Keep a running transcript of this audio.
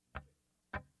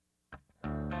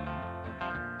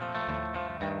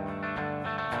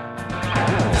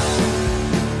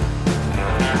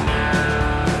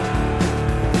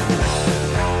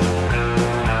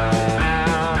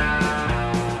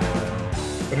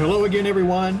Hello again,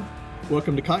 everyone.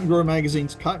 Welcome to Cotton Grower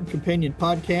Magazine's Cotton Companion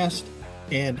podcast,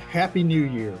 and Happy New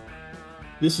Year.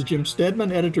 This is Jim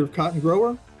Stedman, editor of Cotton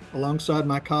Grower, alongside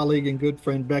my colleague and good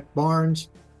friend Beck Barnes.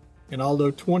 And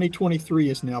although 2023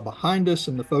 is now behind us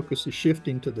and the focus is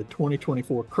shifting to the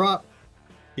 2024 crop,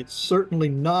 it's certainly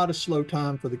not a slow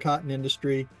time for the cotton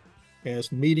industry,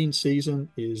 as meeting season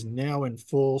is now in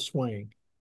full swing.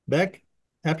 Beck,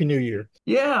 Happy New Year.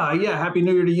 Yeah. Happy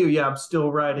New Year to you. Yeah, I'm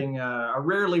still writing. I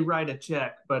rarely write a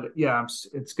check, but yeah,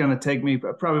 it's going to take me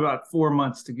probably about 4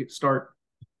 months to start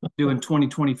doing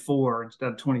 2024 instead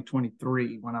of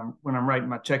 2023 when I'm writing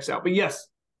my checks out. But yes,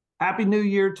 Happy New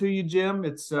Year to you, Jim.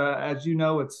 It's as you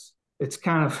know, it's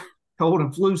kind of cold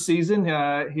and flu season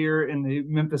here in the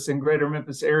Memphis and greater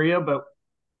Memphis area, but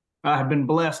I have been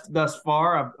blessed thus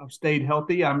far. I've stayed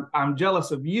healthy. I'm jealous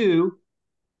of you.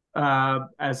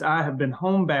 As I have been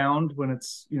homebound when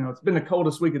it's been the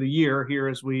coldest week of the year here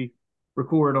as we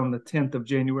record on the 10th of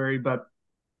January. But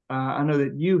I know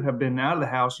that you have been out of the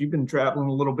house. You've been traveling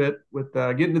a little bit with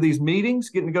getting to these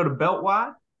meetings, getting to go to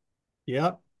Beltwide.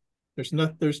 Yeah, there's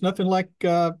nothing like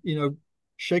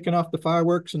shaking off the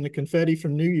fireworks and the confetti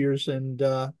from New Year's and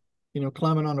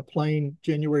climbing on a plane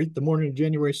the morning of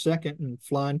January 2nd and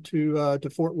flying to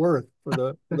Fort Worth for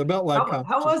the Beltwide Conference.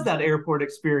 How was that airport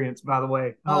experience, by the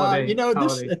way?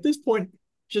 Holiday. At this point,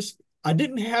 I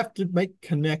didn't have to make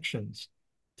connections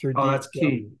through DFW, that's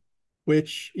key.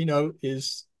 Which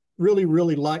is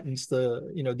really lightens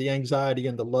the anxiety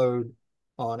and the load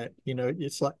on it.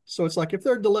 It's like if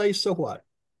there are delays, so what?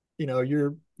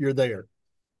 You're there.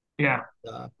 Yeah.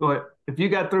 But if you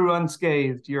got through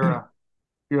unscathed, you're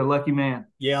a lucky man.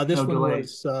 Yeah, this no one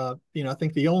delays. was, I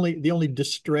think the only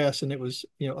distress, and it was,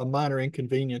 a minor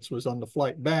inconvenience, was on the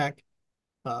flight back.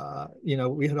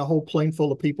 We had a whole plane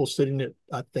full of people sitting at,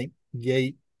 I think,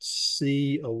 gate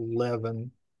C11,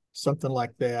 something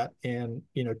like that. And,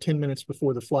 10 minutes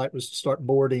before the flight was to start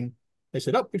boarding, they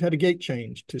said, "Oh, we've had a gate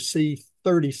change to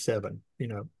C37."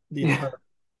 Yeah.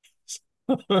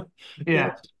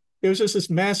 It was just this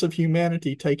massive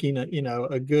humanity taking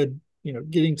a good,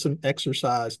 getting some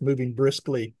exercise, moving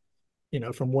briskly,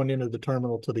 from one end of the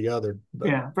terminal to the other. But,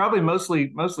 yeah, probably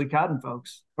mostly cotton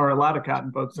folks, or a lot of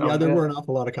cotton folks. Yeah, there were an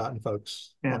awful lot of cotton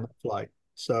folks on the flight.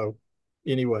 So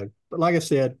anyway, but like I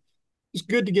said, it's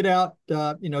good to get out,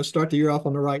 start the year off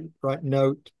on the right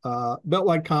note.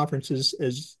 Beltwide Conferences,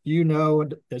 as you know,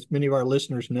 and as many of our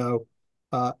listeners know,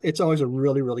 it's always a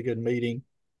really good meeting.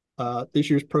 This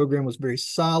year's program was very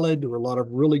solid. There were a lot of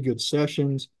really good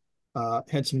sessions.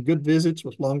 Had some good visits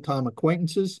with longtime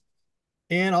acquaintances,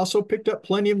 and also picked up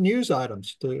plenty of news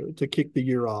items to kick the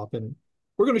year off. And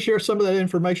we're going to share some of that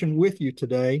information with you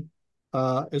today,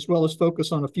 as well as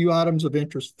focus on a few items of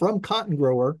interest from Cotton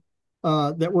Grower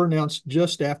that were announced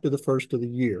just after the first of the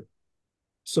year.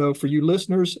 So for you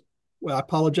listeners, I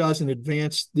apologize in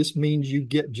advance. This means you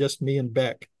get just me and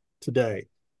Beck today.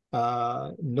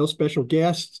 No special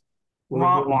guests.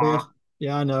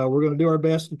 Yeah, I know. We're going to do our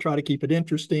best to try to keep it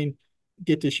interesting,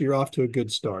 get this year off to a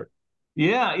good start.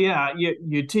 Yeah.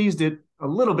 You teased it a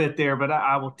little bit there, but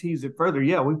I will tease it further.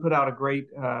 Yeah, we put out a great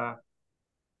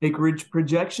acreage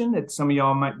projection that some of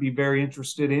y'all might be very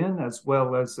interested in, as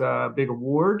well as a big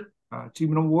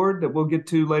achievement award that we'll get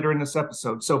to later in this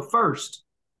episode. So first,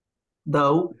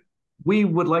 though, we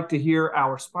would like to hear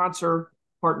our sponsor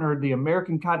partner, the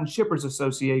American Cotton Shippers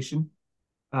Association.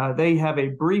 They have a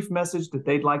brief message that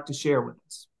they'd like to share with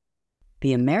us.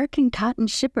 The American Cotton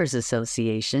Shippers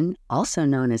Association, also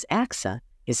known as ACSA,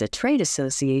 is a trade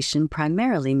association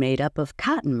primarily made up of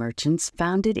cotton merchants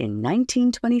founded in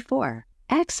 1924.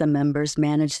 ACSA members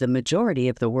manage the majority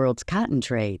of the world's cotton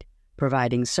trade,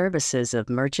 providing services of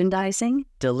merchandising,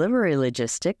 delivery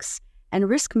logistics, and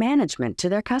risk management to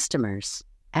their customers.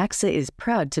 ACSA is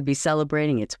proud to be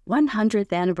celebrating its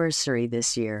 100th anniversary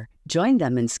this year. Join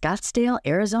them in Scottsdale,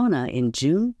 Arizona in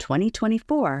June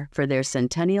 2024 for their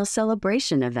centennial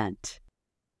celebration event.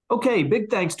 Okay,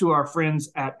 big thanks to our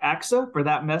friends at ACSA for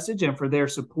that message and for their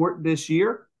support this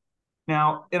year.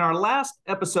 Now, in our last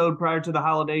episode prior to the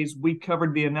holidays, we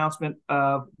covered the announcement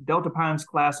of Delta Pines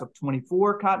class of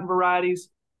 24 cotton varieties,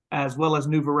 as well as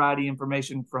new variety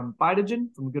information from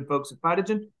Phytogen, from the good folks at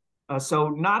Phytogen. So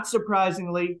not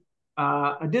surprisingly,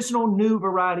 additional new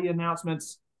variety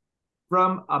announcements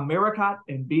from Americot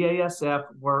and BASF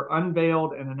were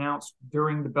unveiled and announced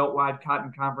during the Beltwide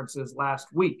Cotton Conferences last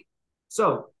week.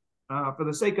 So for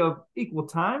the sake of equal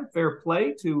time, fair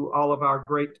play to all of our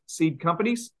great seed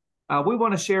companies, we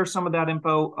want to share some of that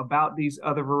info about these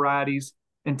other varieties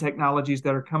and technologies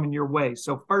that are coming your way.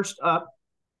 So first up,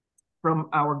 from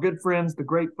our good friends, the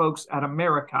great folks at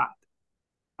Americot.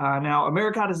 Now,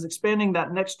 Americott is expanding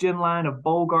that next-gen line of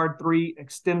BoldGuard 3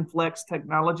 XtendFlex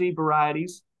technology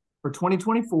varieties. For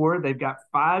 2024, they've got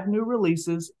 5 new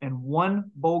releases and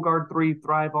 1 BoldGuard 3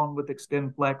 Thrive On with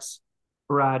XtendFlex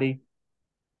variety.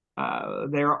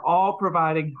 They're all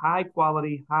providing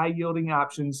high-quality, high-yielding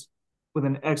options with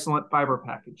an excellent fiber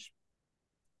package.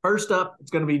 First up,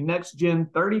 it's going to be next-gen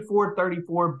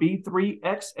 3434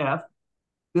 B3XF.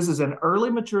 This is an early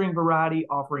maturing variety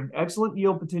offering excellent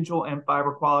yield potential and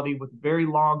fiber quality with very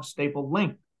long staple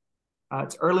length.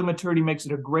 Its early maturity makes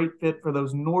it a great fit for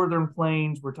those northern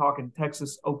plains. We're talking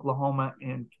Texas, Oklahoma,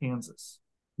 and Kansas.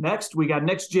 Next, we got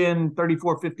next gen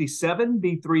 3457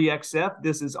 B3XF.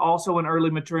 This is also an early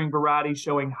maturing variety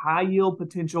showing high yield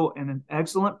potential and an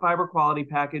excellent fiber quality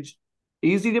package.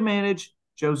 Easy to manage,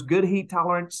 shows good heat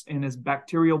tolerance, and is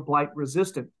bacterial blight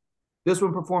resistant. This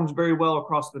one performs very well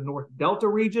across the North Delta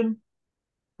region,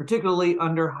 particularly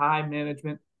under high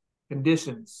management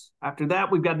conditions. After that,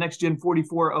 we've got next gen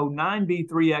 4409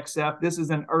 B3XF. This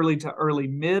is an early to early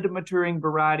mid maturing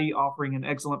variety offering an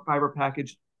excellent fiber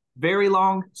package. Very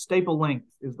long staple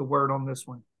length is the word on this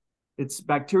one. It's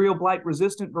bacterial blight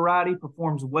resistant variety,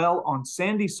 performs well on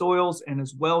sandy soils, and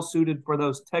is well suited for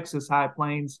those Texas high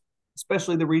plains,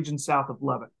 especially the region south of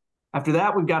Lubbock. After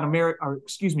that, we've got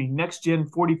next gen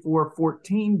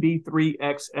 4414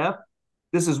 B3XF.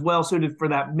 This is well suited for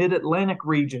that mid-Atlantic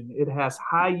region. It has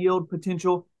high yield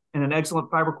potential and an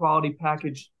excellent fiber quality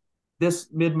package. This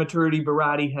mid-maturity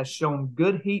variety has shown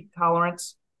good heat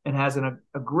tolerance and has an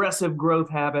aggressive growth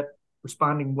habit,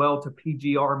 responding well to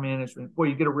PGR management. Boy,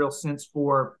 you get a real sense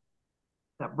for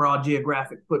that broad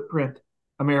geographic footprint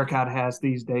Americott has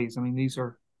these days. I mean, these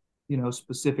are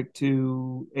specific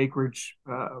to acreage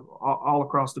all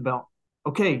across the belt.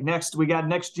 Okay, next we got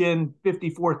next gen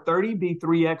 5430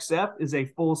 B3XF is a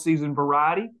full season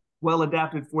variety, well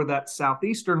adapted for that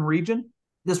southeastern region.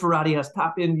 This variety has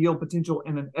top end yield potential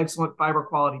and an excellent fiber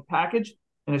quality package,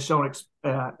 and has shown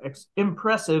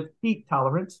impressive heat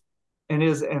tolerance, and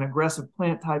is an aggressive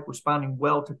plant type responding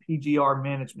well to PGR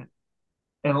management.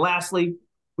 And lastly,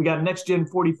 we got next gen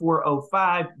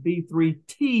 4405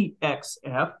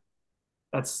 B3TXF.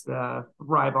 That's the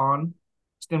Thrive On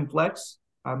XtendFlex,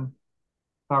 if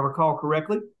I recall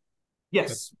correctly.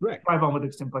 Yes, Thrive On with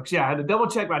XtendFlex. Yeah, I had to double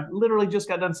check. I literally just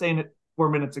got done saying it 4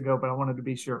 minutes ago, but I wanted to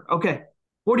be sure. Okay,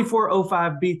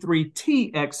 4405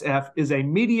 B3TXF is a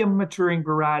medium maturing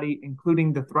variety,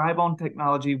 including the Thrive On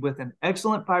technology with an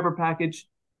excellent fiber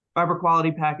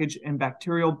quality package, and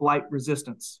bacterial blight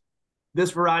resistance.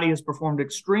 This variety has performed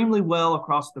extremely well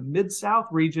across the Mid-South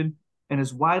region and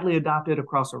is widely adopted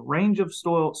across a range of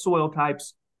soil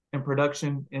types and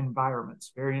production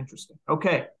environments. Very interesting.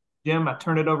 Okay, Jim, I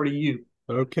turn it over to you.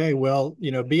 Okay, well,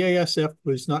 BASF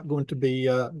was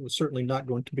certainly not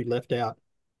going to be left out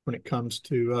when it comes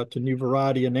to new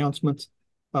variety announcements.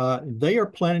 They are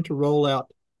planning to roll out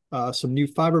some new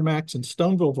FiberMax and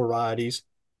Stoneville varieties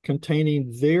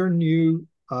containing their new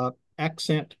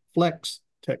Accent Flex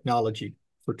technology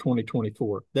for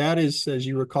 2024. That is, as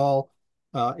you recall,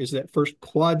 is that first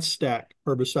quad stack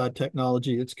herbicide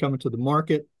technology that's coming to the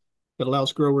market that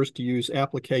allows growers to use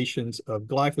applications of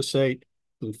glyphosate,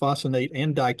 glufosinate,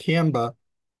 and dicamba,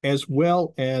 as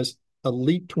well as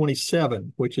Elite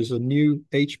 27, which is a new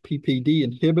HPPD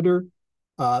inhibitor.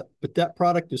 But that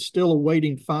product is still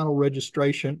awaiting final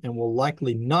registration and will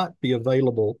likely not be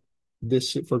available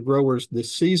for growers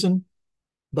this season.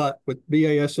 But with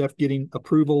BASF getting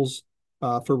approvals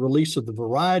for release of the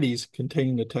varieties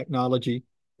containing the technology,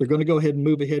 they're going to go ahead and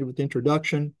move ahead with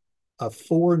introduction of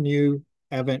 4 new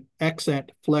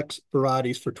Accent Flex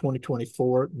varieties for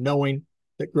 2024, knowing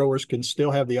that growers can still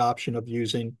have the option of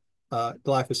using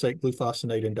glyphosate,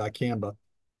 glufosinate, and dicamba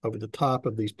over the top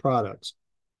of these products.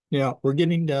 Now we're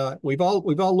getting we've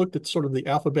all looked at sort of the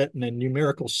alphabet and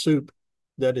numerical soup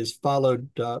that has followed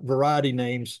variety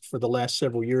names for the last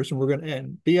several years,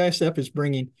 and BASF is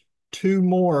bringing 2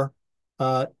 more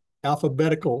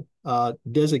alphabetical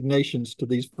designations to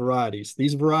these varieties.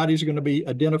 These varieties are going to be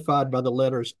identified by the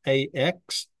letters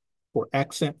AX for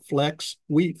Accent Flex,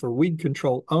 for weed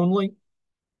control only,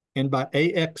 and by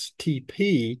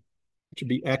AXTP, which would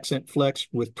be Accent Flex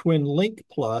with Twin Link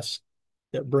Plus,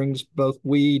 that brings both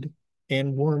weed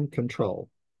and worm control.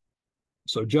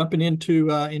 So jumping into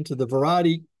the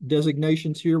variety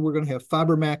designations here, we're going to have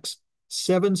FiberMax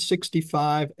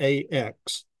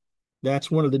 765AX.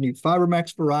 That's one of the new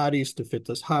FiberMax varieties to fit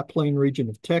this high plain region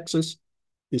of Texas.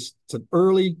 It's an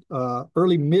early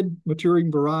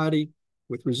mid-maturing variety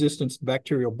with resistance to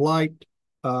bacterial blight,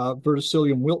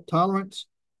 verticillium wilt tolerance,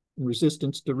 and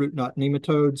resistance to root knot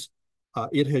nematodes.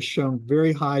 It has shown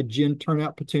very high gin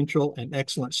turnout potential and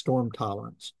excellent storm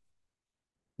tolerance.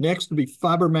 Next will be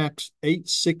FiberMax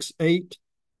 868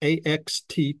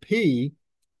 AXTP,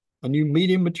 a new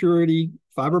medium maturity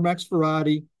FiberMax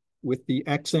variety with the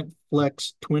Accent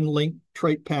Flex Twin Link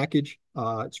trait package.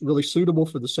 It's really suitable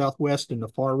for the Southwest and the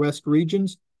Far West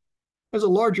regions. Has a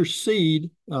larger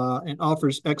seed and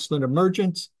offers excellent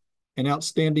emergence and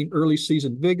outstanding early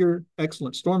season vigor,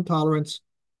 excellent storm tolerance,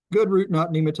 good root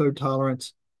knot nematode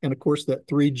tolerance, and of course that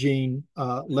 3-gene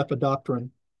lepidopteran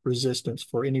resistance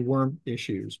for any worm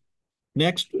issues.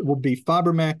 Next will be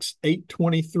FiberMax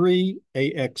 823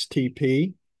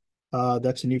 AXTP.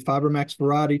 That's a new FiberMax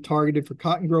variety targeted for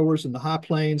cotton growers in the high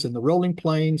plains and the rolling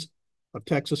plains of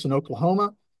Texas and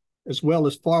Oklahoma, as well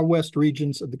as far west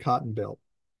regions of the Cotton Belt.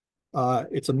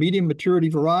 It's a medium maturity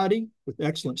variety with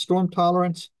excellent storm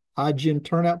tolerance, high gin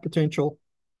turnout potential,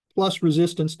 plus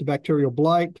resistance to bacterial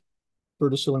blight,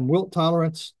 verticillium wilt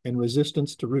tolerance, and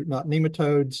resistance to root knot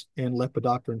nematodes and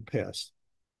lepidopteran pests.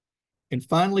 And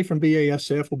finally, from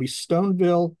BASF will be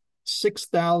Stoneville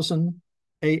 6000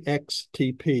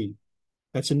 AXTP.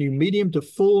 That's a new medium to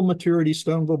full maturity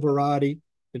Stoneville variety.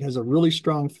 It has a really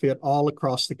strong fit all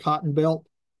across the Cotton Belt,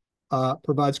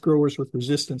 provides growers with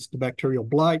resistance to bacterial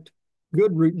blight,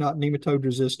 good root knot nematode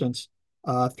resistance,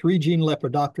 3-gene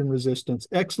lepidopteran resistance,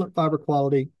 excellent fiber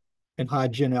quality, and high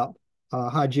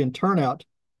gin turnout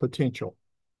potential.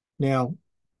 Now,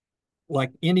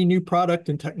 like any new product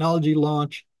and technology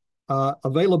launch,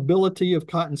 availability of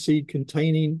cottonseed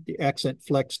containing the Accent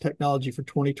Flex technology for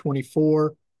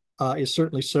 2024 is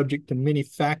certainly subject to many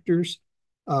factors,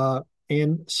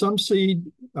 and some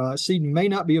seed may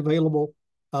not be available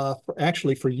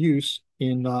for use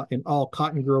in all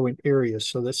cotton growing areas.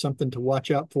 So that's something to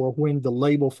watch out for when the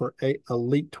label for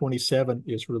Elite 27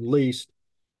 is released.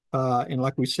 And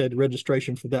like we said,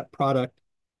 registration for that product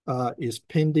is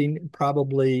pending,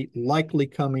 probably likely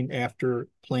coming after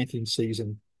planting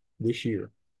season this year.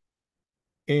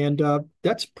 And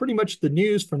that's pretty much the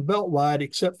news from Beltwide,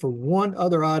 except for one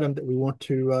other item that we want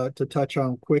to touch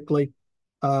on quickly.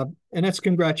 And that's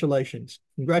congratulations.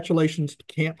 Congratulations to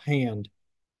Camp Hand,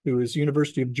 who is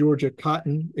University of Georgia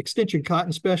Extension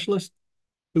Cotton Specialist,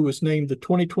 who was named the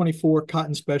 2024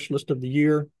 Cotton Specialist of the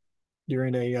Year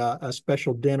during a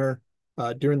special dinner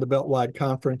during the Beltwide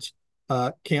Conference.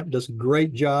 Camp does a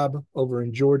great job over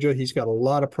in Georgia. He's got a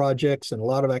lot of projects and a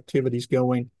lot of activities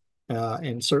going,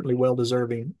 and certainly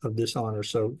well-deserving of this honor.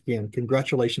 So again,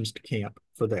 congratulations to Camp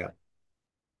for that.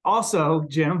 Also,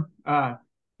 Jim,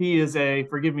 he is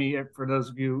forgive me for those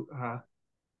of you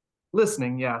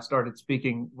listening, I started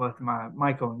speaking with my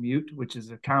mic on mute, which is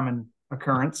a common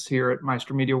occurrence here at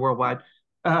Maestro Media Worldwide,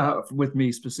 with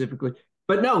me specifically.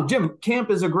 But no, Jim, Camp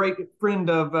is a great friend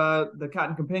of the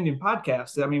Cotton Companion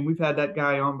podcast. I mean, we've had that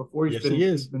guy on before.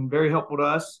 He's been very helpful to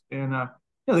us. And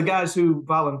the guys who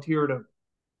volunteer to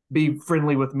be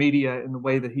friendly with media in the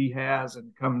way that he has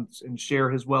and comes and share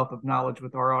his wealth of knowledge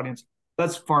with our audience,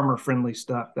 that's farmer-friendly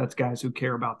stuff. That's guys who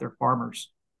care about their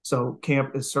farmers. So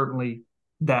Camp is certainly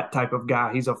that type of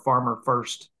guy. He's a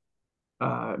farmer-first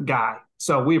guy.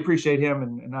 So we appreciate him,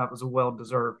 and that was a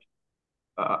well-deserved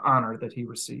honor that he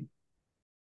received.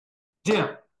 Jim,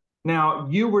 now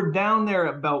you were down there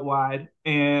at Beltwide,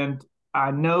 and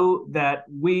I know that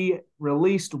we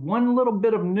released one little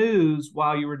bit of news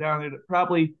while you were down there that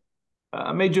probably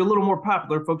made you a little more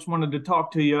popular. Folks wanted to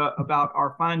talk to you about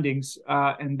our findings,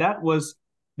 and that was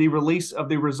the release of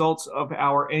the results of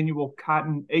our annual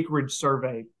cotton acreage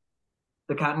survey,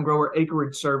 the Cotton Grower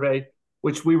Acreage Survey,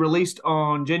 which we released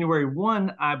on January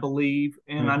 1, I believe.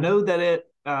 And I know that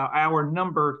our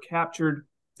number captured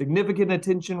significant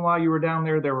attention while you were down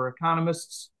there. There were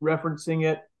economists referencing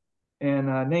it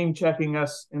and name checking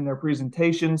us in their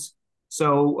presentations.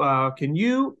 So can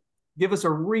you give us a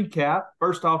recap?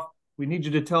 First off, we need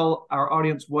you to tell our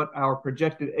audience what our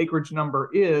projected acreage number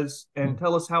is and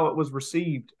tell us how it was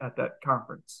received at that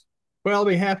conference. Well, I'll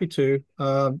be happy to.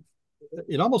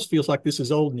 It almost feels like this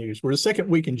is old news. We're the second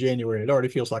week in January. It already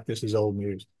feels like this is old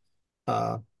news.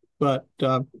 But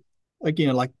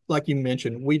again, like you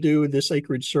mentioned, we do this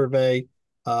acreage survey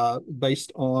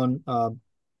based on,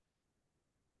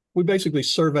 we basically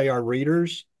survey our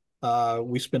readers.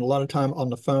 We spend a lot of time on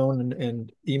the phone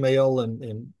and email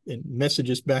and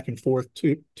messages back and forth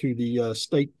to the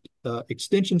state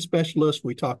extension specialists.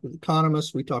 We talk with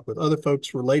economists. We talk with other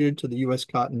folks related to the U.S.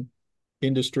 cotton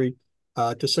industry.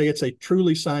 To say it's a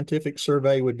truly scientific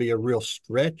survey would be a real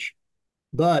stretch.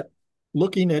 But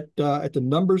looking at the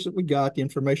numbers that we got, the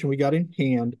information we got in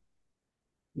hand,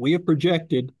 we have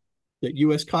projected that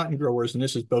U.S. cotton growers, and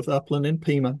this is both upland and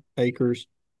Pima acres,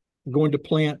 are going to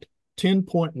plant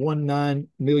 10.19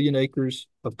 million acres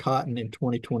of cotton in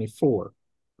 2024.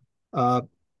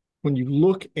 When you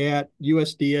look at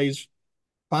USDA's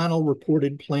final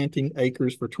reported planting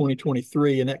acres for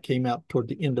 2023, and that came out toward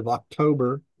the end of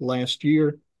October last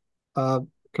year,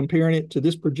 comparing it to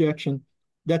this projection,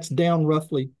 that's down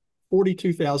roughly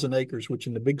 42,000 acres, which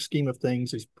in the big scheme of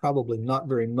things is probably not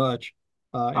very much.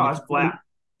 It's flat.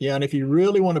 Yeah, and if you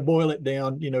really want to boil it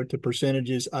down, to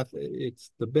percentages, it's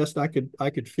the best I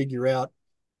could figure out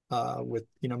with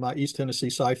my East Tennessee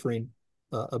ciphering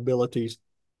abilities.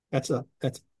 That's a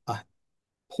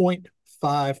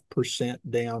 0.5%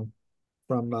 down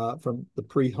from the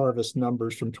pre-harvest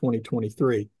numbers from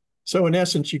 2023. So in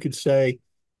essence, you could say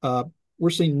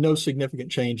we're seeing no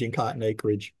significant change in cotton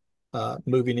acreage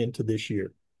moving into this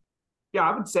year. Yeah,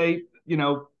 I would say,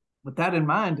 with that in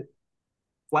mind,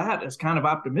 flat is kind of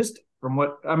optimistic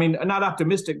not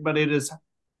optimistic, but it is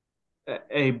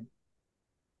a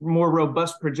more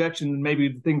robust projection than maybe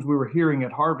the things we were hearing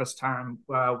at harvest time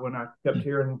when I kept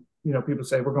hearing, people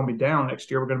say we're going to be down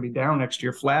next year. We're going to be down next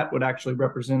year. Flat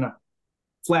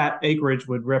acreage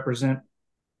would represent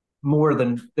more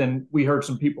than we heard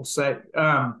some people say.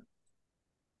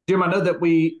 Jim, I know that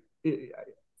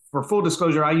for full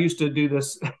disclosure, I used to do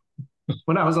this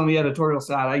when I was on the editorial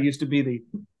side. I used to be the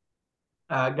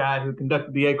guy who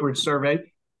conducted the acreage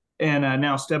survey, and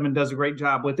now Stedman does a great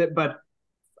job with it. But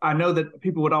I know that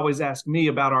people would always ask me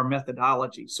about our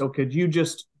methodology. So could you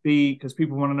just because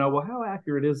people want to know, well, how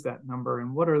accurate is that number,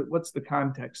 and what's the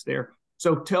context there?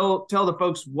 So tell the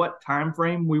folks what time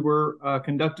frame we were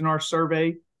conducting our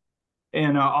survey,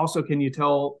 and also can you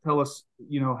tell us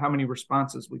how many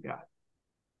responses we got?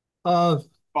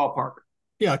 Ballpark.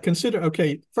 Yeah,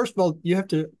 first of all, you have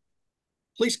to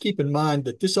please keep in mind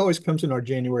that this always comes in our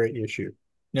January issue.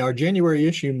 Now, our January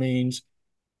issue means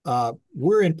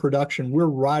we're in production. We're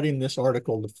writing this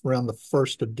article around the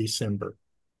 1st of December.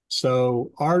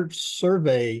 So our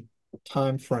survey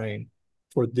time frame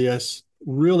for this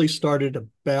really started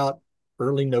about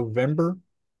early November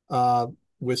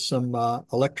with some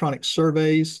electronic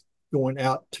surveys going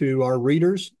out to our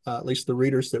readers, at least the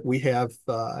readers that we have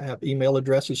email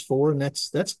addresses for, and that's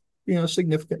a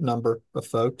significant number of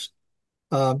folks.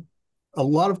 A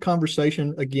lot of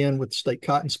conversation again with state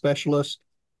cotton specialists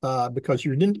because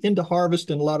you're into harvest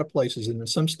in a lot of places, and in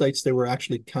some states they were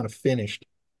actually kind of finished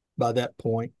by that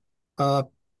point. I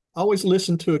always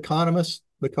listen to economists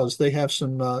because they have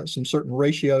some certain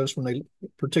ratios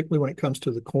particularly when it comes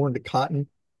to the corn to cotton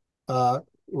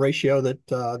ratio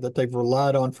that they've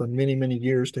relied on for many, many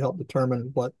years to help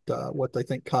determine what they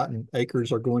think cotton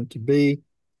acres are going to be,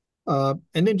 and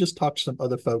then just talk to some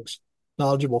other folks,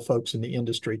 knowledgeable folks in the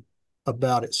industry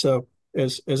about it. So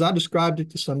as I described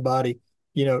it to somebody,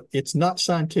 it's not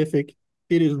scientific.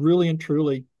 It is really and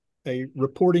truly a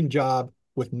reporting job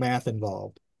with math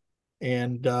involved.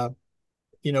 And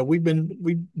we've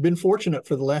been fortunate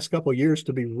for the last couple of years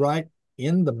to be right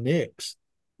in the mix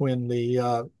when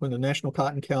the National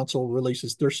Cotton Council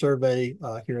releases their survey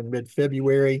here in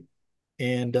mid-February,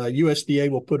 and USDA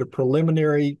will put a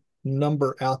preliminary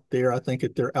number out there, I think,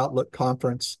 at their Outlook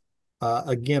conference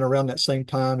again around that same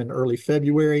time in early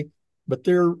February. But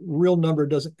their real number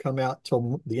doesn't come out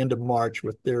till the end of March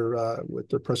with their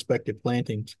prospective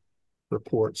plantings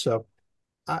report. So,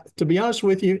 to be honest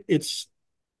with you, it's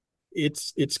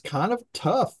kind of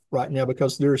tough right now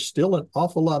because there's still an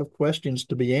awful lot of questions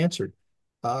to be answered.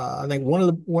 I think one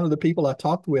of the people I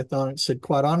talked with on it said,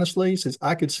 quite honestly, he says,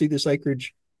 I could see this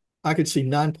acreage, I could see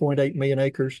 9.8 million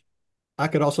acres. I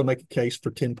could also make a case for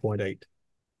 10.8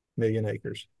 million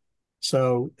acres.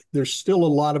 So there's still a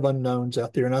lot of unknowns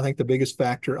out there. And I think the biggest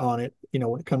factor on it,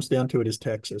 when it comes down to it, is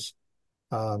Texas.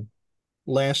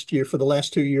 Last year, for the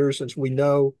last 2 years, as we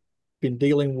know, been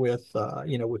dealing with,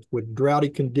 with droughty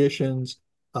conditions,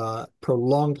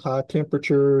 prolonged high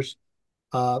temperatures,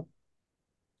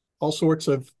 all sorts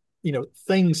of,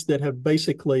 things that have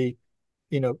basically,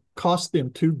 cost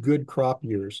them 2 good crop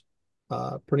years,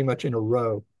 pretty much in a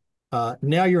row.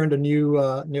 Now you're in a new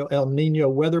El Nino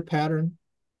weather pattern.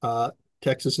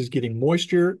 Texas is getting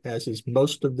moisture, as is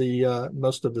most of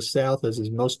the South, as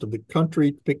is most of the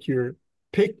country. Pick your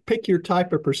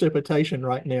type of precipitation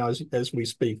right now as we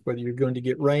speak, whether you're going to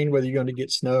get rain, whether you're going to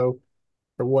get snow,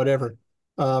 or whatever.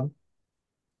 But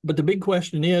the big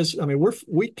question is,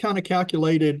 we kind of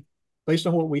calculated based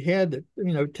on what we had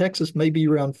that Texas may be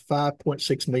around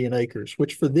 5.6 million acres,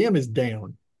 which for them is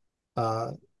down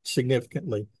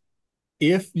significantly.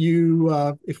 If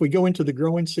we go into the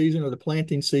growing season or the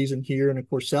planting season here, and of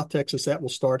course South Texas, that will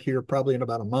start here probably in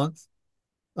about a month,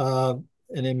 and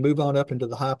then move on up into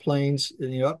the high plains,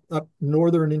 up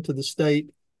northern into the state.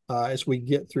 as we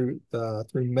get through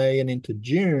May and into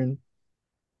June,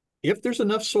 if there's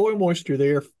enough soil moisture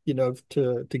there,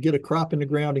 to get a crop in the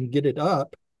ground and get it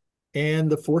up, and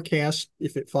the forecast,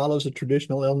 if it follows a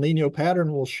traditional El Nino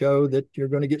pattern, will show that you're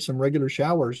going to get some regular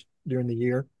showers during the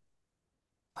year.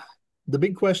 The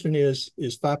big question is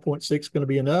 5.6 going to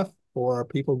be enough, or are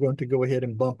people going to go ahead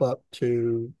and bump up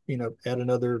to, add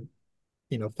another,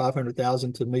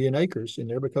 500,000 to 1,000,000 acres in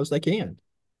there because they can?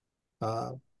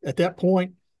 At that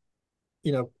point,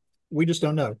 we just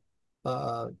don't know.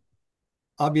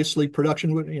 Obviously,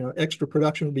 production would, extra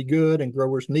production would be good, and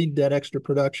growers need that extra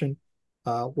production.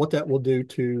 What that will do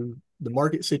to the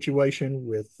market situation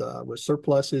with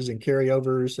surpluses and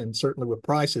carryovers, and certainly with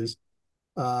prices,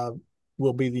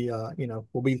 will be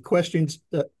the questions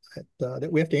that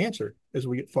we have to answer as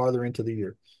we get farther into the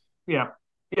year. Yeah,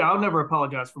 I'll never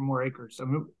apologize for more acres. I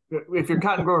mean, if you're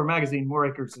Cotton Grower Magazine, more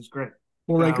acres is great.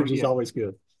 More acres is always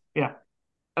good. Yeah.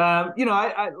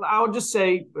 I would just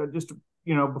say,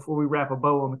 before we wrap a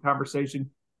bow on the conversation,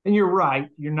 and you're right,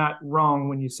 you're not wrong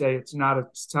when you say it's not a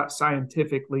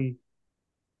scientifically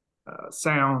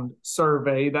sound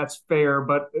survey. That's fair.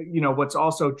 But, what's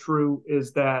also true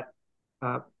is that,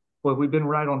 we've been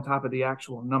right on top of the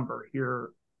actual number here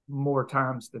more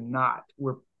times than not.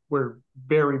 We're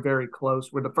very, very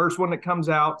close. We're the first one that comes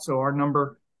out. So our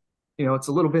number, it's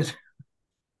a little bit,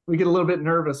 we get a little bit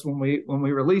nervous when we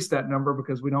release that number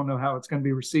because we don't know how it's going to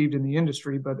be received in the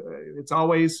industry, but it's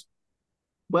always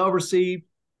well received.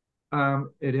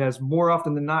 It has more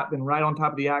often than not been right on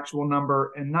top of the actual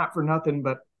number, and not for nothing,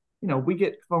 but, we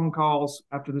get phone calls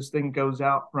after this thing goes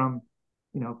out from,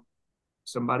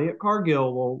 somebody at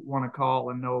Cargill will want to call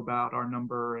and know about our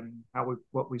number and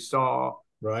what we saw,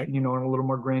 right? On a little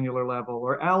more granular level,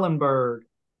 or Allenberg.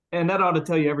 And that ought to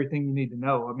tell you everything you need to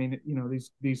know. I mean,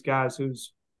 these guys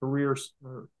whose careers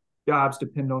or jobs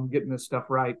depend on getting this stuff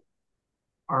right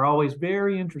are always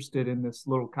very interested in this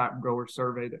little cotton grower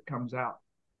survey that comes out.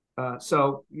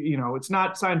 So, it's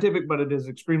not scientific, but it is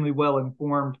extremely well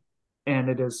informed, and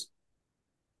it is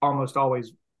almost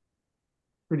always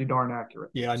pretty darn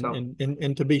accurate. Yeah, so.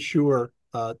 and to be sure,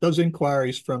 those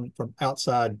inquiries from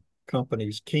outside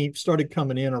companies started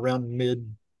coming in around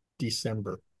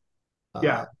mid-December.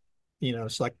 Yeah.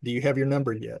 It's like, do you have your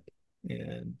number yet?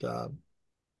 And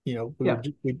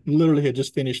we literally had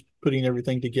just finished putting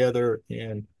everything together,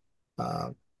 and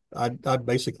I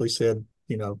basically said,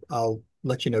 I'll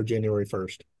let you know January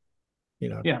 1st.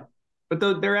 Yeah,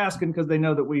 but they're asking because they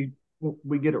know that we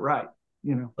get it right.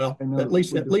 Well, at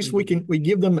least we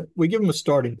give them a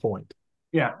starting point.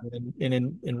 Yeah,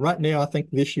 and right now, I think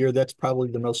this year that's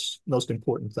probably the most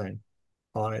important thing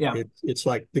on it. Yeah. It's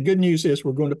like, the good news is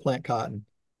we're going to plant cotton,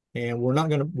 and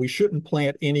we shouldn't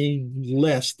plant any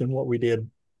less than what we did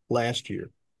last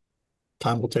year.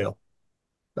 Time will tell.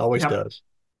 It always does.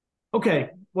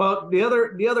 Okay. Well, the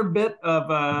other bit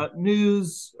of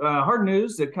news, hard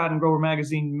news that Cotton Grower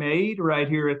Magazine made right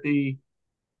here at the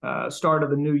start of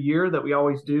the new year that we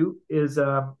always do is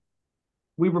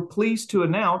we were pleased to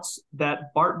announce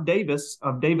that Bart Davis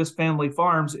of Davis Family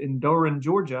Farms in Doran,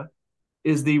 Georgia,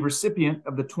 is the recipient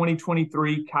of the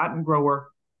 2023 Cotton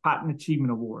Grower Cotton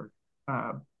Achievement Award.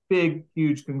 Big,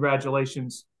 huge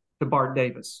congratulations to Bart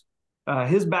Davis.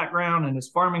 His background and his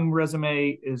farming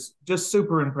resume is just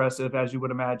super impressive, as you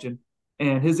would imagine.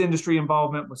 And his industry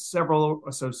involvement with several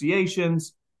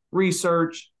associations,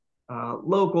 research,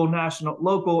 local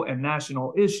and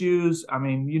national issues. I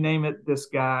mean, you name it, this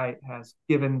guy has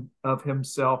given of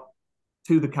himself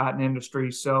to the cotton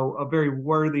industry. So a very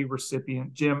worthy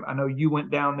recipient. Jim, I know you went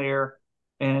down there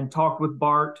and talked with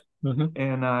Bart. Mm-hmm.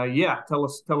 And tell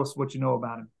us what you know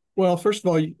about him. Well, first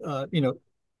of all,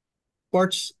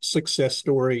 Bart's success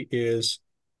story is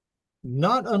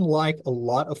not unlike a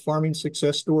lot of farming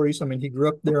success stories. I mean, he grew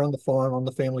up there on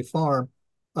the family farm.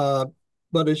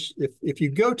 But if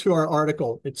you go to our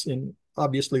article, it's in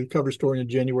obviously the cover story in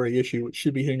the January issue, which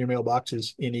should be hitting your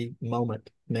mailboxes any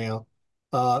moment now.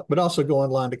 But also go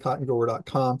online to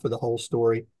cottongrower.com for the whole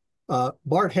story.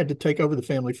 Bart had to take over the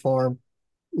family farm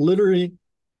literally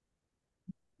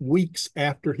weeks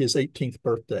after his 18th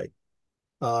birthday,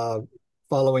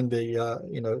 following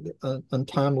the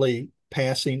untimely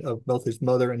passing of both his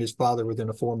mother and his father within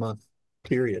a 4-month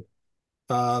period.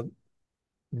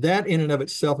 That in and of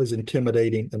itself is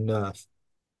intimidating enough.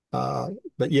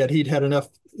 But yet he'd had enough.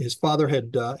 His father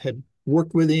had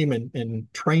worked with him and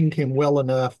trained him well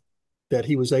enough that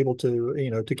he was able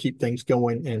to keep things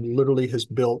going, and literally has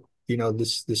built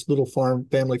this little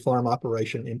family farm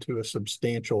operation into a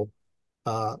substantial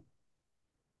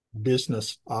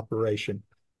business operation.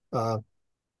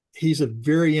 He's a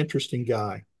very interesting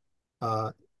guy.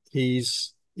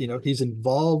 He's he's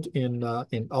involved in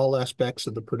all aspects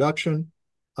of the production.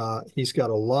 He's got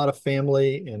a lot of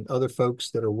family and other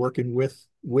folks that are working with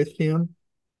him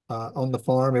on the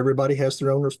farm. Everybody has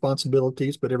their own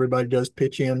responsibilities, but everybody does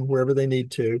pitch in wherever they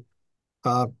need to.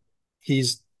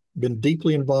 He's been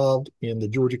deeply involved in the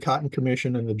Georgia Cotton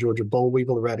Commission and the Georgia boll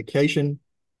weevil eradication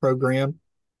program.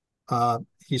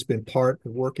 He's been part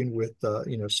of working with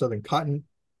Southern Cotton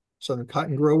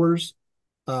Growers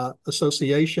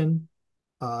Association.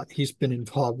 He's been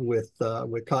involved with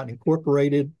Cotton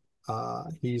Incorporated.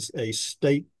 He's a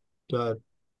state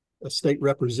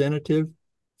representative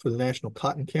for the National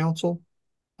Cotton Council.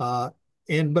 But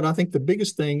I think the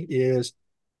biggest thing is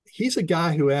he's a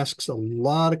guy who asks a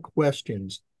lot of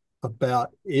questions about,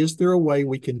 is there a way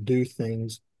we can do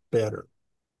things better?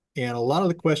 And a lot of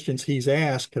the questions he's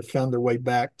asked have found their way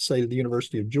back, say, to the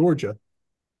University of Georgia.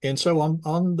 And so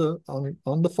on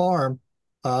the farm,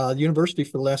 the university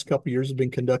for the last couple of years has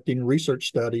been conducting research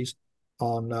studies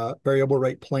on variable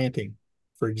rate planting,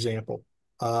 for example.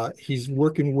 He's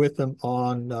working with them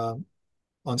on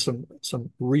some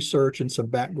research and some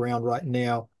background right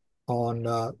now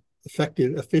on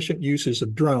efficient uses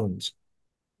of drones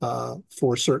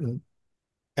for certain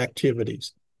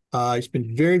activities. He's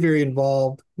been very, very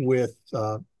involved with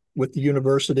the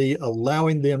university,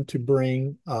 allowing them to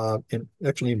bring and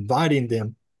actually inviting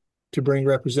them to bring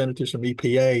representatives from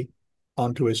EPA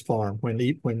onto his farm when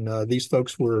these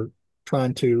folks were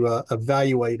trying to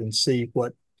evaluate and see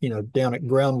what, down at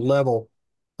ground level,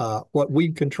 what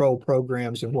weed control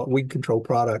programs and what weed control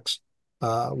products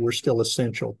were still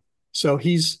essential. So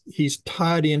he's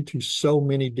tied into so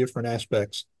many different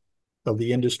aspects of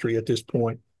the industry at this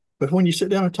point. But when you sit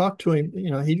down and talk to him,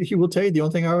 he will tell you the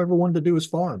only thing I ever wanted to do is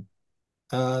farm.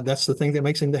 That's the thing that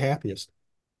makes him the happiest.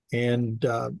 And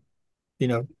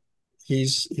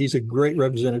he's a great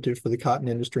representative for the cotton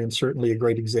industry and certainly a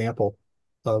great example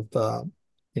of a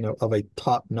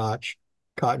top-notch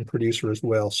cotton producer as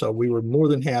well. So we were more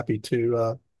than happy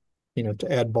to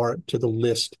add Bart to the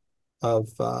list of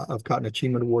Cotton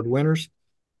Achievement Award winners.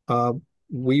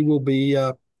 We will be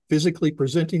physically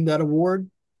presenting that award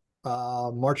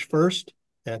March 1st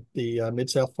at the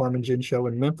Mid-South Farm and Gin Show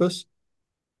in Memphis.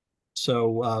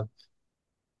 So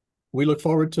we look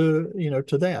forward to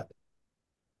that.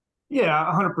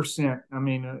 Yeah, 100%. I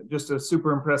mean, just a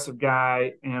super impressive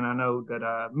guy, and I know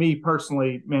that me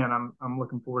personally, man, I'm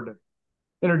looking forward to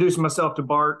introducing myself to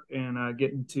Bart and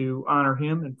getting to honor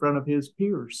him in front of his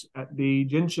peers at the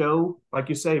Gin Show, like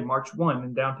you say, March 1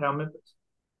 in downtown Memphis.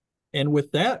 And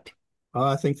with that,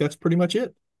 I think that's pretty much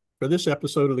it for this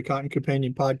episode of the Cotton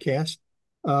Companion podcast.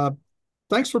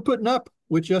 Thanks for putting up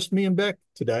with just me and Beck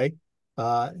today.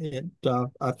 I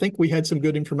think we had some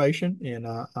good information, and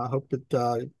I hope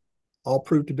that all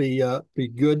proved to be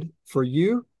good for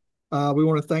you. We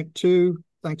want to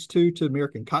thanks to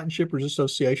American Cotton Shippers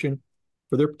Association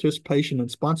for their participation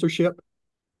and sponsorship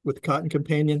with the Cotton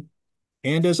Companion.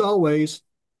 And as always,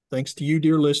 thanks to you,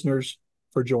 dear listeners,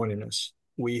 for joining us.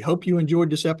 We hope you enjoyed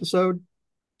this episode.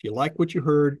 If you like what you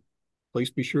heard,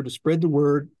 please be sure to spread the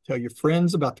word, tell your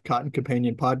friends about the Cotton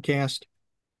Companion podcast,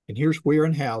 and here's where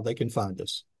and how they can find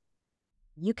us.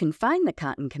 You can find the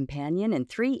Cotton Companion in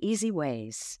 3 easy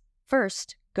ways.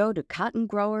 First, go to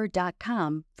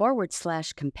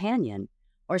cottongrower.com/companion,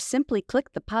 or simply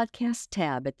click the podcast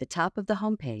tab at the top of the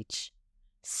homepage.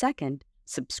 Second,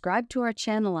 subscribe to our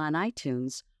channel on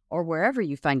iTunes or wherever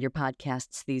you find your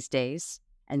podcasts these days.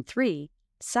 And 3,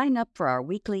 sign up for our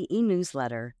weekly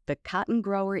e-newsletter, the Cotton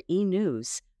Grower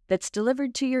e-News, that's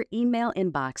delivered to your email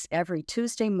inbox every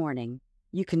Tuesday morning.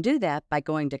 You can do that by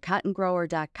going to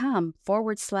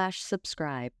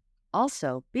cottongrower.com/subscribe.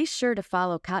 Also, be sure to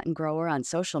follow Cotton Grower on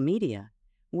social media.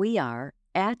 We are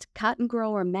at Cotton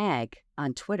Grower Mag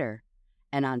on Twitter.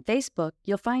 And on Facebook,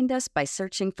 you'll find us by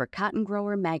searching for Cotton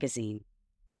Grower Magazine.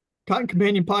 Cotton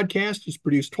Companion Podcast is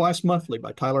produced twice monthly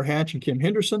by Tyler Hatch and Kim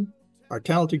Henderson, our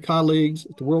talented colleagues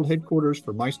at the world headquarters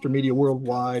for Meister Media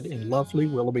Worldwide in lovely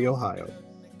Willoughby, Ohio.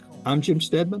 I'm Jim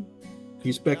Stedman.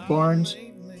 He's Beck Barnes,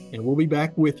 and we'll be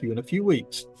back with you in a few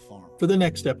weeks for the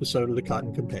next episode of the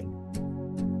Cotton Companion.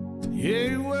 Yeah,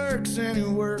 he works and he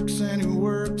works and he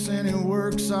works and he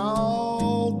works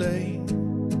all day.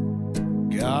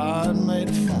 God made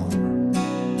a farmer